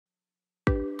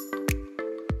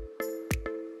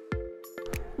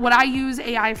What I use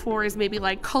AI for is maybe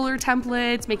like color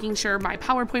templates, making sure my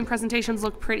PowerPoint presentations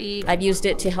look pretty. I've used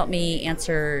it to help me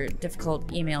answer difficult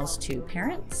emails to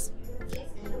parents.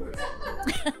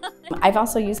 I've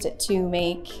also used it to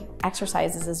make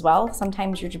exercises as well.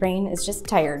 Sometimes your brain is just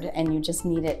tired and you just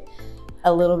need it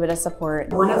a little bit of support.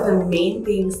 One of the main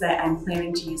things that I'm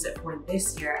planning to use it for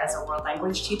this year as a world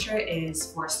language teacher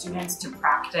is for students to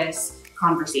practice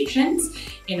conversations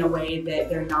in a way that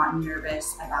they're not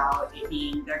nervous about it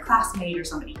being their classmate or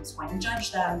somebody who's going to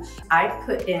judge them. I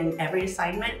put in every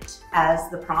assignment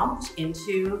as the prompt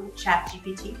into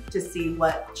ChatGPT to see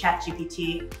what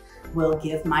ChatGPT will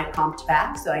give my prompt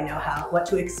back, so I know what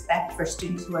to expect for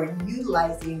students who are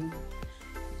utilizing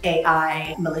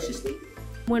AI maliciously.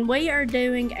 When we are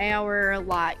doing our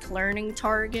learning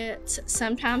targets,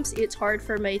 sometimes it's hard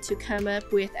for me to come up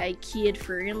with a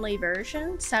kid-friendly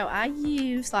version. So I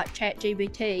use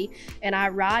ChatGPT and I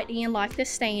write in the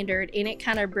standard, and it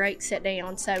kind of breaks it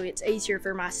down so it's easier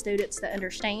for my students to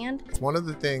understand. One of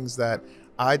the things that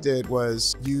I did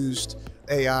was used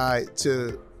AI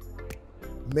to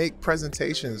make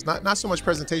presentations, not so much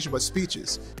presentation, but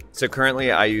speeches. So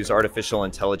currently I use artificial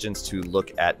intelligence to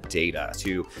look at data,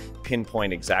 to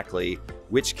pinpoint exactly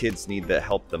which kids need the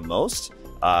help the most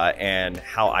and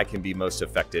how I can be most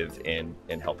effective in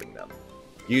helping them.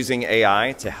 Using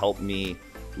AI to help me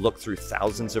look through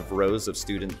thousands of rows of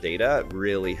student data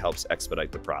really helps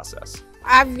expedite the process.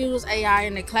 I've used AI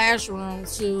in the classroom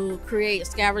to create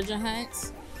scavenger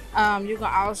hunts. You can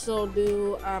also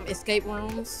do escape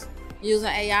rooms using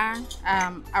AI.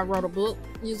 I wrote a book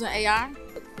using AI.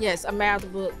 Yes, a math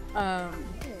book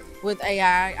with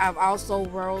AI. I've also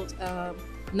wrote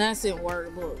nonsense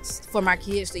workbooks for my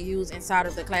kids to use inside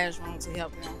of the classroom to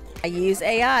help them. I use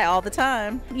AI all the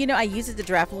time. You know, I use it to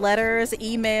draft letters,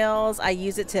 emails. I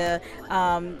use it to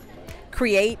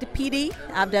create PD.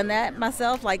 I've done that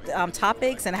myself,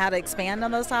 topics and how to expand on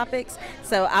those topics.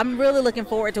 So I'm really looking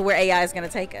forward to where AI is going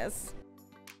to take us.